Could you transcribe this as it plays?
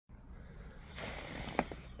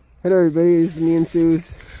Hello everybody, this is me and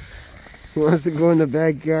Zeus. Who wants to go in the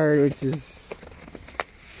backyard, which is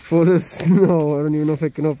full of snow. I don't even know if I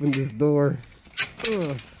can open this door.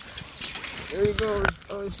 Ugh. There he goes.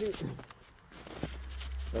 Oh shoot.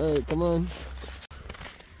 Alright, come on.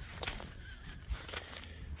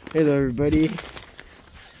 Hello everybody.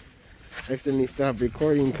 I accidentally stopped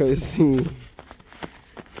recording because he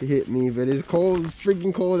hit me, but it's cold, it's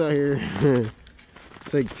freaking cold out here.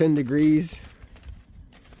 It's like 10 degrees.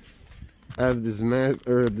 I have this mask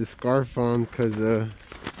or this scarf on because the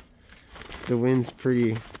wind's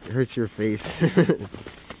pretty, it hurts your face.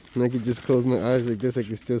 And I could just close my eyes like this, I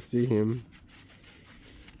can still see him.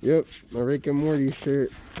 Yep, my Rick and Morty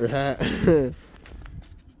shirt or hat.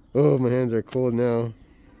 Oh, my hands are cold now.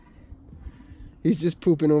 He's just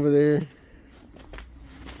pooping over there.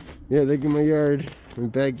 Yeah, look at my yard, my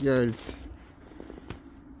backyards.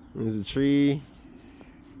 There's a tree.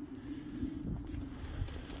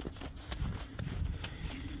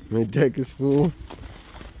 My deck is full.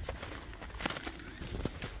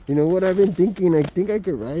 You know what I've been thinking? I think I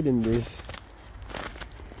could ride in this.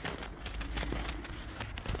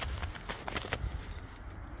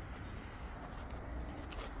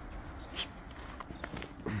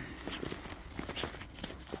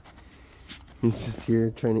 He's just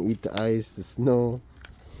here trying to eat the ice, the snow,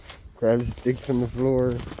 grab sticks from the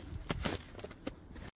floor.